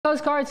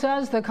Coast Guard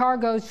says the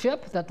cargo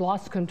ship that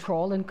lost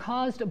control and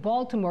caused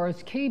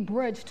Baltimore's Key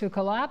Bridge to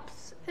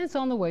collapse is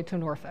on the way to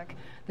Norfolk.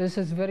 This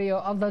is video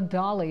of the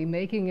Dali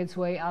making its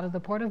way out of the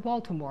port of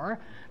Baltimore.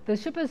 The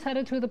ship is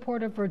headed to the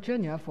port of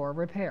Virginia for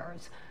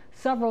repairs.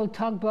 Several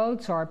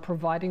tugboats are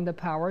providing the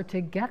power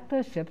to get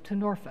the ship to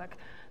Norfolk.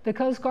 The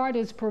Coast Guard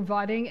is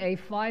providing a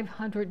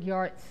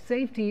 500-yard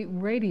safety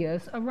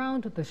radius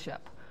around the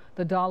ship.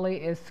 The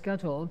Dali is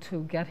scheduled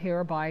to get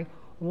here by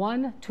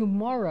 1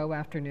 tomorrow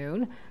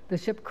afternoon. The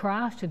ship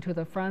crashed into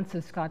the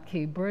Francis Scott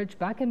Key Bridge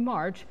back in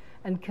March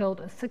and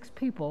killed 6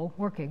 people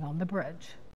working on the bridge.